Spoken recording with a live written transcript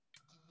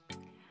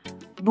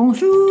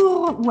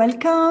Bonjour,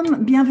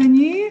 welcome,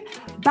 bienvenue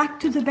back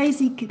to the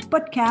Basic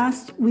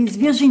podcast with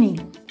Virginie.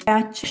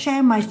 I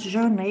share my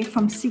journey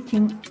from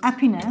seeking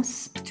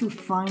happiness to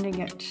finding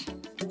it.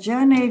 A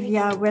journey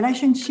via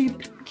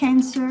relationship,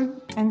 cancer,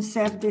 and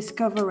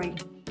self-discovery.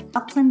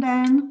 Ups and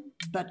downs,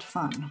 but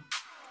fun.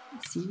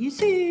 See you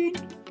soon.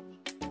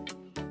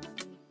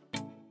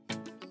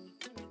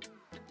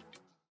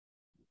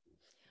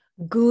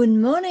 Good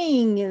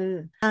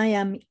morning. I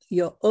am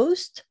your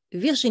host,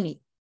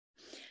 Virginie.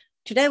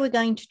 Today we're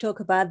going to talk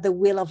about the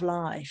wheel of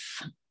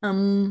life.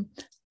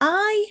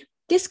 I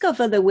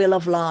discovered the wheel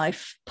of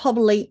life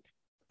probably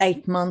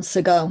 8 months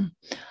ago.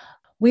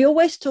 We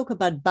always talk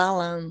about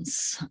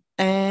balance,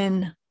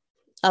 and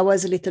I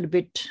was a little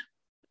bit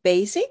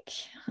basic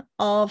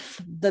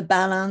of the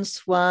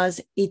balance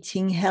was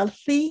eating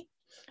healthy,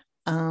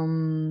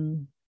 a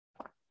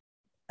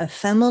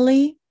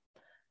family,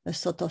 a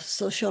sort of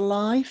social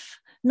life,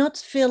 not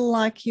feel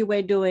like you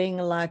were doing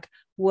like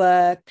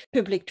work,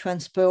 public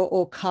transport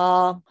or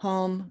car,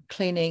 home,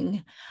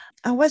 cleaning.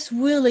 I was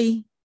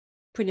really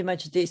pretty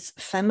much this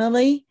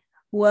family,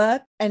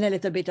 work, and a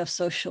little bit of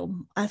social.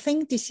 I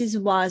think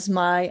was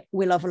my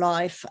wheel of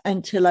life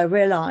until I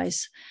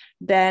realized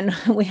then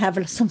we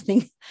have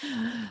something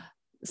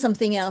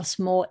else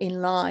more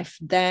in life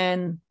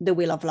than the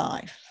wheel of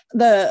life.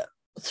 The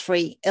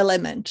 3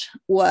 elements,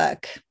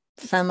 work,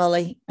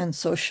 family, and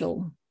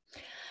social.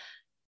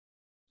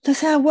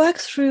 So I work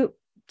through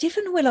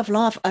different wheel of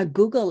life. I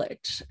Google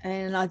it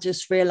and I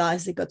just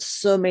realized they got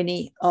so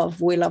many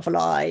of wheel of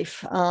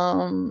life,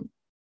 so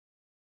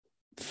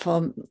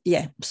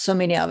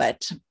many of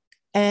it.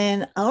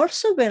 And I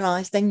also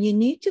realized then you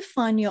need to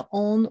find your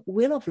own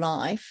wheel of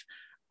life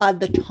at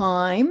the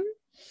time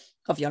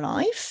of your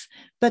life,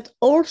 but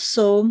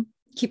also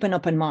keep an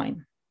open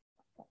mind.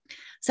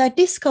 So I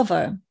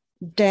discovered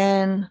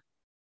then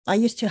I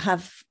used to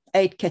have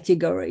 8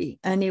 categories,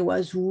 and it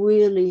was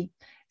really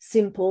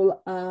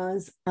simple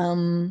as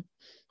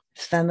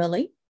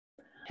family,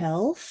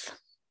 health,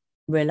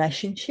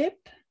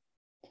 relationship,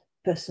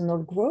 personal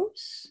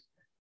growth,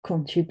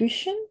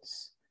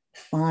 contributions,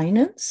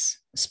 finance,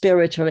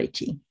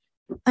 spirituality.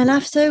 And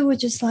after we're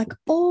just like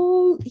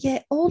all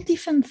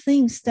different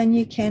things then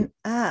you can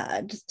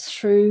add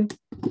through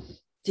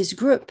this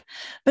group.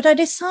 But I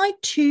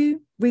decided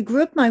to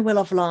regroup my wheel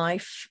of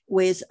life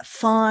with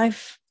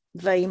 5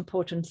 very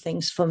important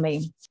things for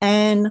me.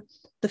 And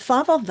the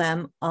 5 of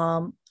them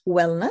are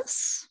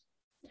wellness,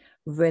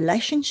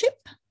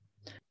 relationship,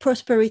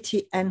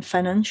 prosperity and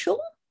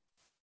financial,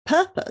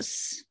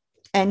 purpose,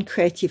 and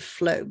creative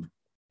flow.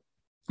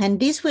 And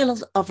these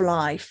wheels of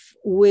life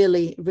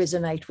really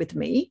resonate with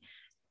me,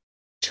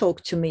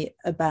 talk to me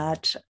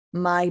about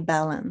my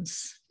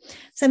balance.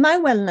 So my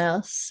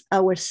wellness,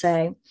 I would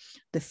say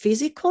the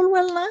physical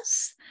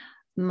wellness,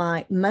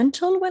 my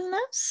mental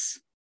wellness,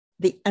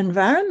 the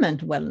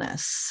environment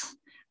wellness,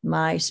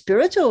 my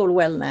spiritual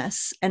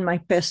wellness, and my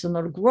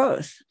personal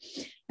growth.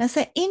 And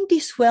so in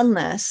this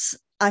wellness,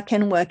 I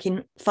can work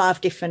in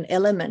 5 different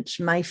elements: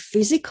 my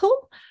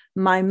physical,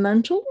 my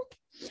mental,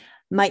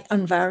 my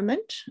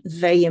environment,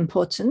 very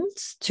important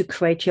to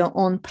create your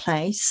own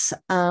place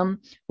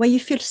where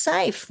you feel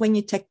safe when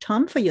you take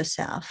time for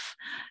yourself.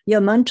 Your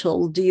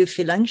mental, do you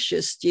feel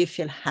anxious? Do you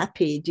feel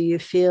happy? Do you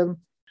feel,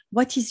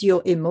 what is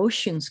your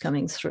emotions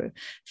coming through?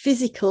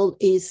 Physical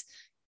is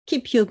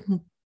keep your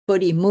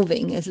body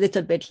moving. It's a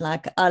little bit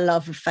like I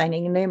love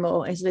Finding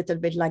Nemo. It's a little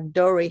bit like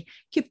Dory.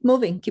 Keep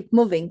moving, keep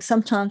moving.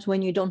 Sometimes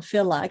when you don't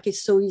feel like,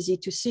 it's so easy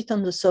to sit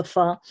on the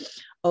sofa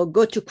or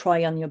go to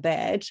cry on your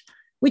bed,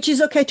 which is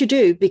okay to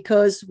do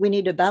because we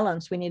need a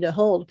balance, we need a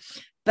hold.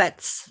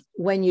 But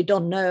when you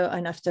don't know,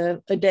 and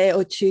after a day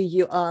or 2,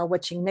 you are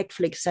watching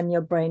Netflix and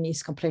your brain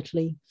is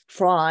completely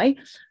fried,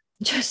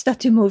 just start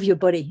to move your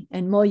body.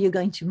 And more you're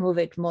going to move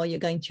it, more you're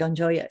going to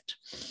enjoy it.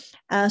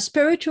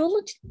 Spiritual,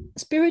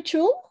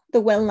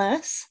 the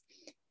wellness,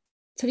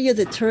 tell you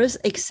the truth,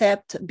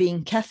 except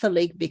being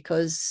Catholic,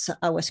 because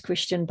I was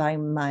Christian by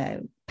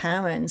my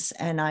parents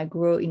and I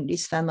grew in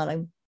this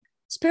family.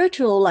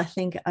 Spiritual, I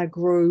think I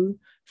grew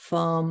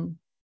from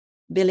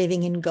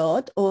believing in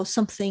God or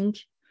something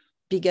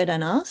bigger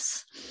than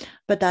us.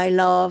 But I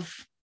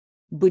love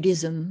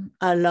Buddhism.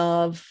 I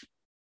love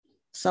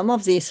some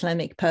of the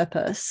Islamic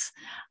purpose.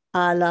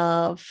 I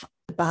love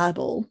the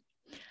Bible.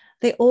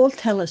 They all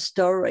tell a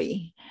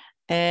story,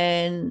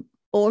 and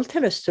all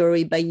tell a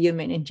story by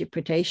human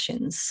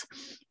interpretations.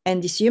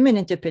 And these human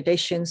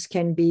interpretations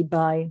can be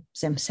by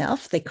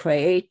themselves. They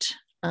create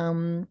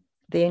the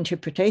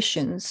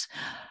interpretations,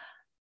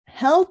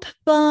 helped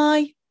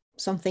by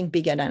something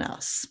bigger than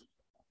us.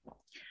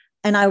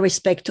 And I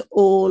respect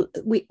all,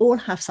 we all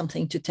have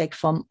something to take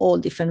from all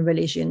different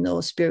religion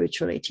or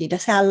spirituality.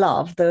 That's how I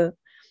love the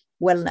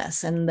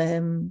wellness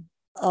and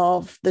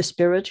of the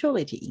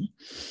spirituality.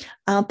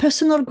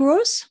 Personal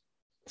growth,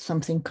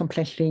 something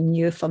completely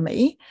new for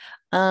me.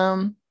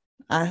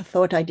 I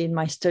thought I did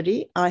my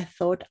study. I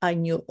thought I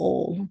knew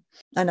all.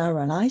 And I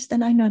realized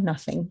that I know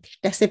nothing.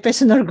 That's a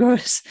personal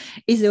growth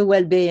is a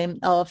well-being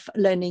of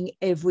learning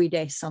every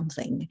day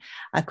something.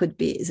 I could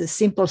be the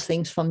simple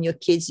things from your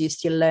kids, you're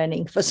still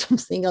learning for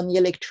something on the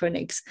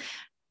electronics,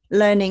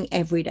 learning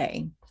every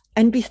day.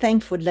 And be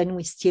thankful that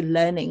we're still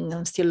learning.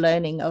 I'm still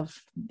learning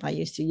I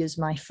used to use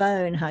my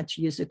phone, how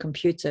to use a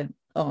computer.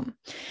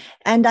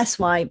 And that's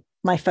why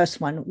my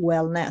first one,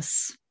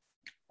 wellness.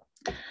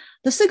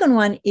 The second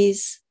one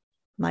is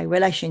my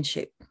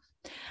relationship.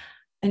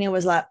 And it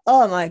was like,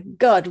 oh my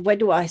God, where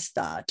do I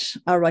start?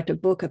 I'll write a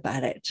book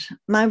about it.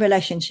 My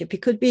relationship,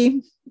 it could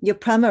be your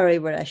primary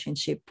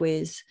relationship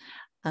with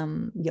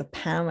your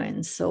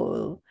parents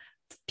or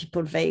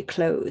people very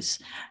close.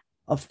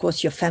 Of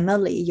course, your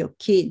family, your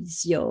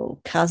kids, your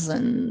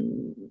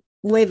cousin,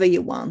 whoever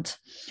you want.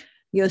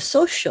 Your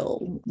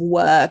social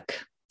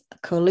work,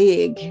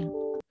 colleague,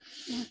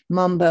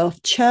 member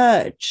of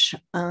church,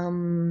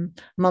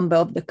 member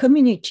of the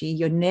community,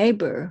 your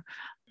neighbor,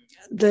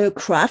 the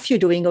craft you're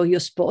doing or your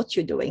sport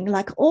you're doing,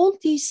 like all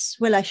these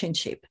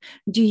relationship.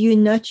 Do you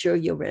nurture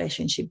your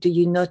relationship? Do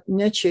you not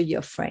nurture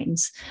your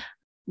friends?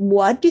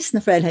 What does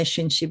the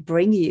relationship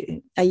bring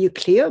you? Are you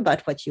clear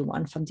about what you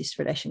want from this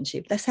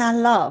relationship? That's how I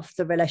love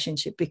the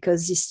relationship,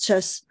 because it's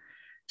just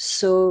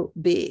so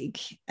big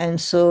and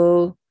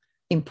so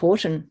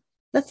important.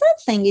 The third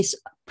thing is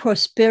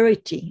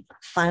prosperity,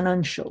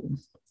 financial.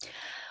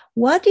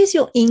 What is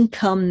your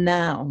income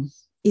now?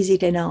 Is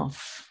it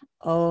enough?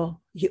 Or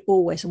you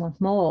always want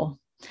more?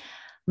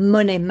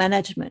 Money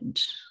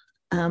management.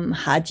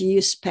 How do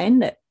you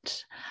spend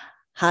it?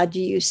 How do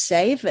you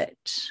save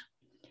it?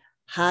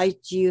 How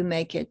do you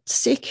make it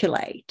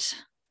circulate?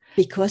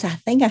 Because I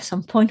think at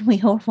some point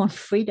we all want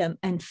freedom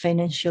and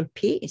financial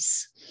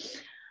peace.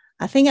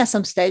 I think at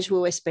some stage we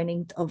were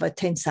spending over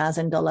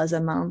 $10,000 a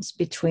month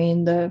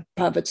between the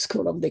private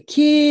school of the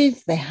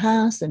kids, the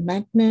house, the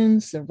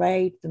maintenance, the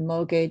rate, the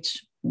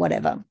mortgage,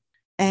 whatever.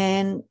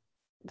 And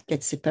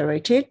get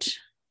separated,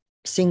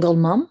 single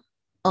mom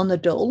on a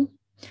dole,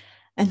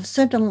 and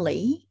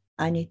suddenly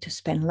I need to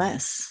spend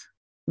less.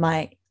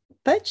 My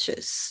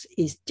purchase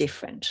is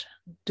different.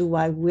 Do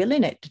I will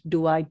in it?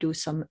 Do I do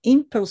some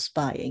impulse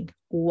buying?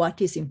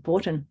 What is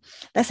important?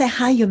 That's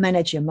how you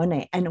manage your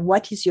money and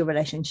what is your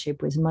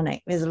relationship with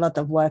money. There's a lot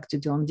of work to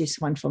do on this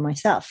one for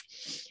myself.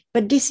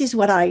 But this is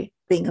what I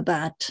think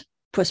about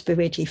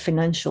prosperity,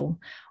 financial.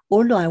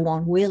 All I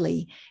want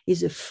really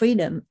is a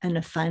freedom and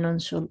a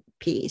financial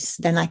peace.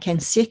 Then I can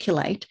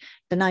circulate.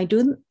 Then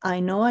I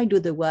know I do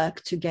the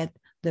work to get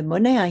the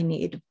money I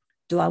need.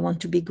 Do I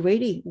want to be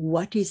greedy?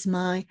 What is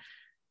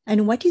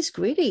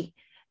greedy?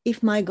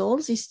 If my goal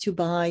is to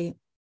buy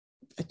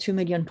a 2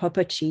 million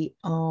property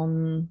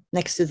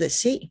next to the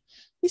sea,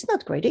 it's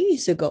not greedy,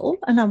 it's a goal,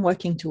 and I'm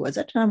working towards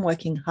it, and I'm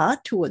working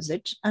hard towards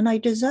it, and I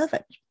deserve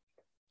it.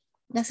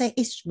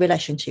 It's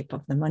relationship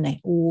of the money,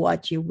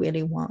 what you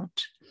really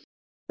want.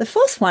 The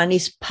fourth one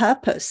is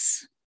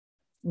purpose.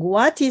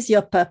 What is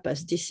your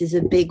purpose? This is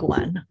a big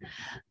one.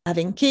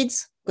 Having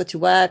kids, go to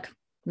work,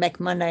 make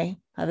money,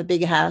 have a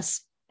big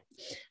house.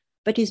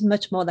 But it's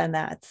much more than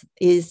that.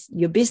 Is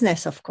your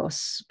business, of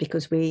course,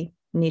 because we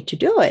need to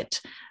do it.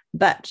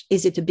 But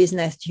is it a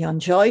business you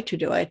enjoy to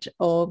do it,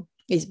 or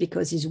is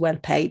because it's well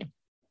paid?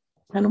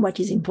 And what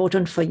is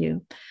important for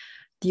you?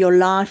 Your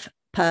life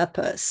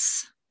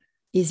purpose.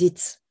 Is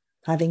it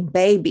having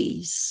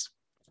babies,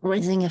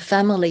 raising a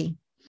family,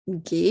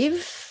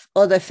 give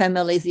other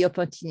families the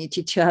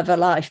opportunity to have a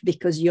life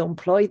because you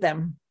employ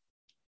them?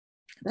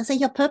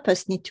 Your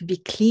purpose needs to be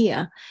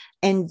clear,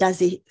 and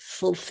does it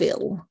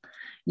fulfill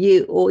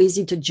you, or is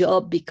it a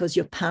job because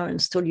your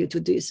parents told you to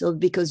do this, or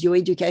because your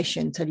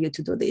education told you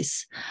to do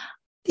this?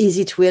 Is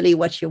it really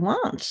what you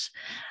want?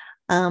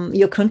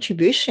 Your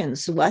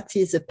contributions, what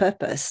is the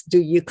purpose? Do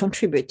you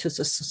contribute to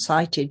the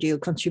society? Do you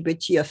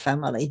contribute to your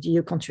family? Do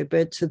you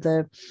contribute to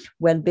the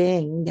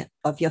well-being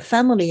of your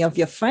family, of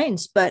your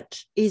friends? But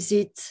is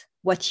it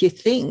what you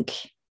think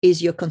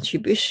is your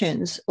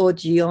contributions, or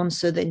do you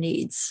answer the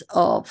needs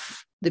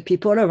of the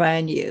people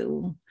around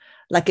you,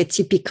 like a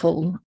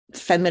typical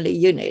family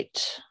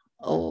unit?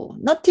 Or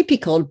not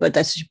typical, but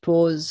I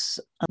suppose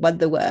what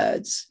the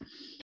words.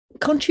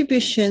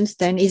 Contributions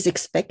then is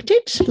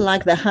expected,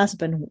 like the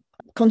husband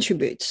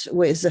contributes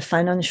with the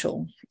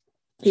financial.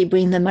 He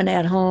brings the money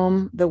at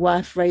home, the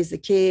wife raises the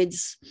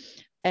kids,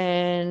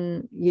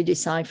 and you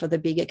decide for the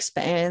big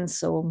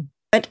expense.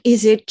 But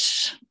is it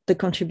the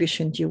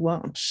contribution you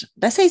want?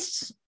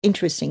 It's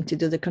interesting to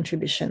do the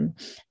contribution.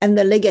 And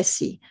the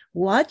legacy.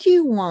 What do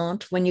you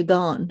want when you're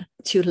gone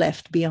to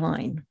left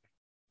behind?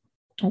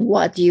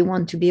 What do you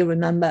want to be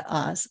remembered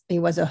as? He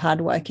was a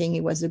hardworking,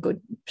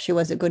 she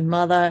was a good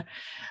mother,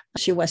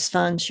 she was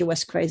fun, she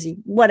was crazy,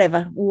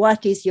 whatever.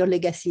 What is your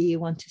legacy you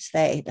want to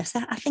say?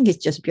 I think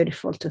it's just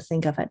beautiful to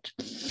think of it.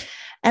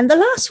 And the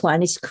last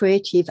one is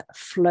creative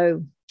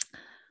flow.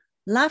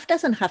 Life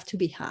doesn't have to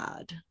be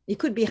hard. It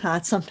could be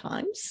hard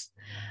sometimes,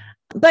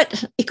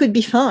 but it could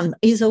be fun.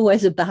 It's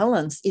always a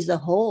balance, is a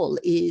whole,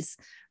 is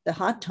the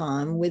hard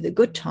time with the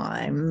good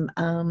time,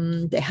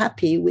 the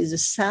happy with the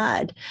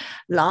sad.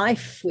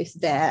 Life with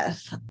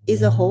death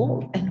is a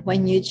whole. And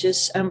when you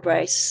just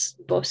embrace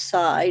both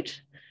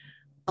sides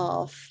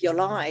of your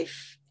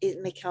life,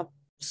 it makes it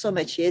so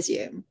much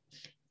easier.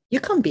 You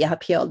can't be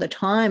happy all the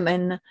time.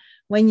 And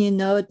when you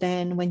know,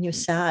 then when you're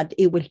sad,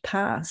 it will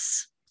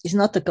pass. It's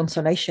not a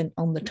consolation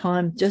all the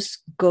time. Just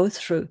go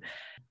through.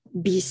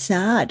 Be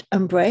sad,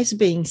 embrace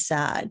being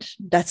sad.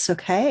 That's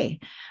okay.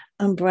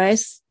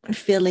 Embrace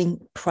feeling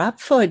crap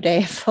for a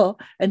day, for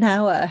an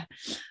hour,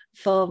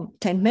 for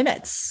 10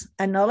 minutes.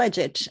 Acknowledge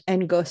it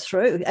and go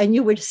through. And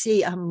you will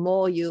see how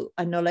more you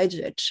acknowledge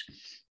it.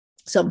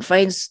 Some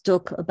friends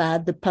talk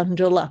about the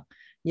pendulum.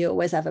 You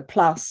always have a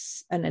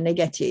plus and a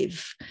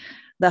negative.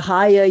 The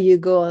higher you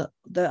go,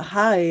 the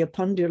higher your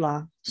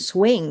pendulum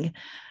swing,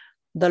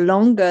 the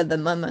longer the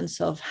moments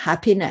of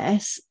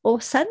happiness or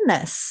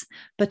sadness.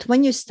 But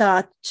when you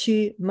start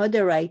to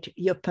moderate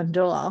your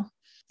pendulum,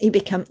 it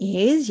becomes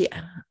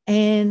easier.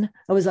 And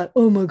I was like,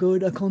 oh my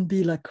God, I can't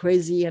be like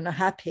crazy and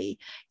happy.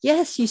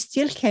 Yes, you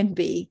still can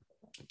be,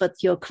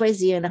 but your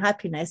crazy and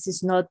happiness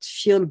is not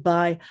fueled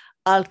by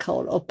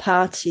alcohol or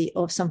party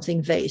or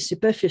something very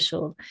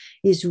superficial.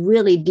 Is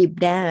really deep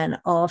down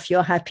of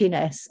your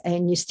happiness,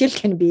 and you still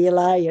can be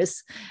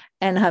hilarious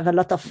and have a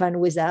lot of fun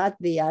without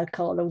the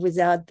alcohol or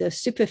without the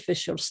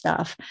superficial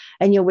stuff.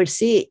 And you will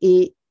see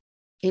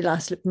it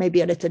lasts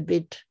maybe a little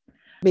bit,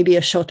 maybe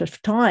a short of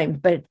time,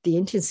 but the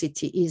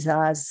intensity is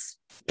as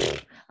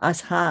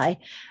high.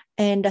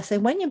 And I say,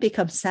 when you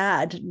become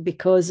sad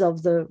because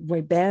of the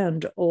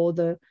rebound or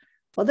the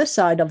other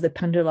side of the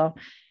pendulum,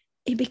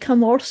 it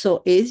becomes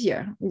also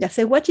easier. I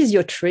say, what is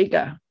your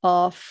trigger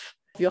of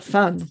your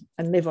fun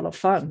and level of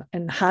fun?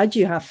 And how do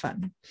you have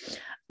fun?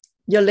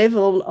 Your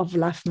level of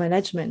life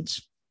management,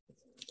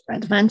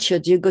 adventure,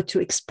 do you go to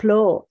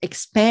explore,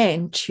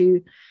 expand,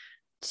 to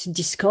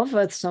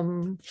discover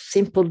some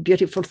simple,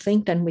 beautiful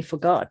thing that we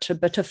forgot, a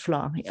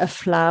butterfly, a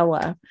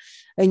flower,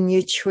 a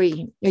new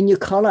tree, a new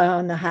color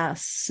on the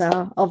house,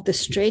 of the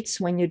streets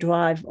when you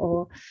drive,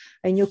 or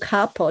a new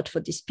carport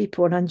for these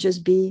people, and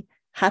just be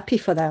happy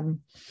for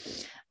them.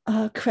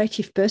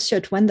 Creative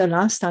pursuit, when the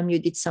last time you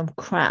did some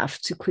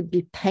craft? It could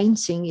be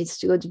painting, it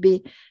could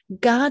be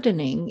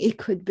gardening, it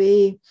could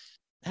be,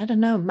 I don't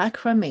know,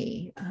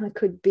 macrame, it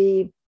could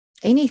be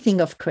anything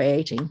of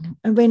creating,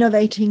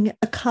 renovating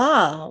a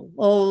car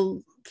or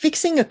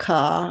fixing a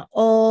car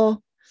or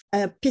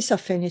a piece of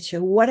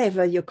furniture,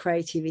 whatever your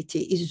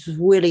creativity is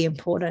really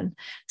important.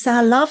 So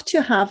I love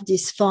to have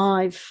these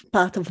 5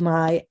 parts of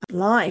my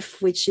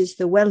life, which is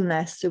the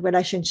wellness, the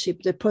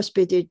relationship, the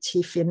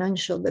prosperity,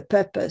 financial, the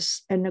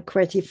purpose, and the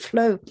creative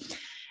flow.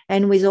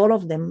 And with all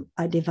of them,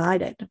 I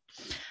divided.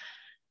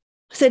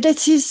 So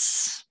that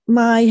is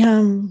my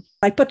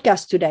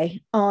podcast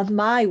today on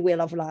my wheel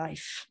of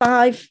life.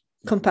 5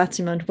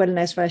 compartment: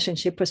 wellness,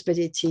 relationship,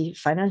 prosperity,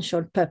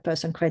 financial,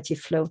 purpose, and creative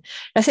flow.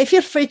 I say,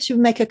 feel free to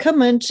make a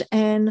comment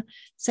and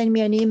send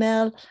me an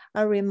email.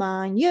 I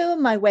remind you,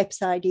 my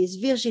website is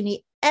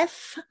Virginie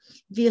F.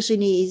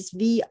 Virginie is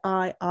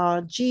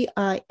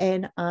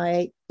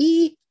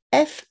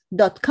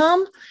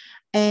VirginieF.com,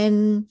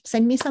 and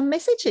send me some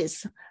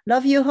messages.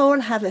 Love you all.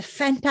 Have a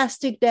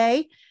fantastic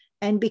day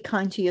and be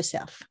kind to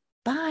yourself.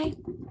 Bye.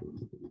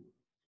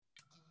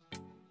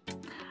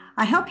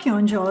 I hope you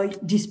enjoyed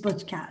this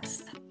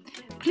podcast.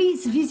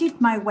 Please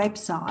visit my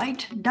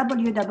website,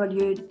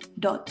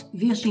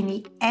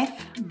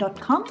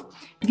 www.virginief.com,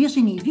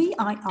 Virginie,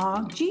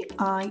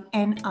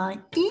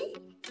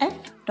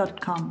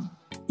 VirginieF.com.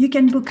 You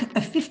can book a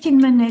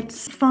 15-minute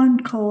phone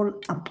call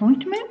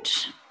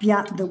appointment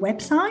via the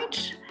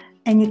website,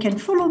 and you can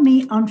follow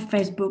me on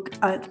Facebook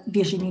at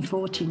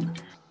Virginie14.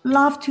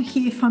 Love to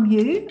hear from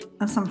you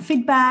and some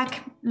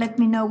feedback. Let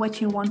me know what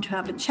you want to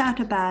have a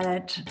chat about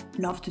it.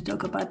 Love to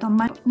talk about on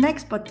my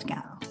next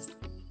podcast.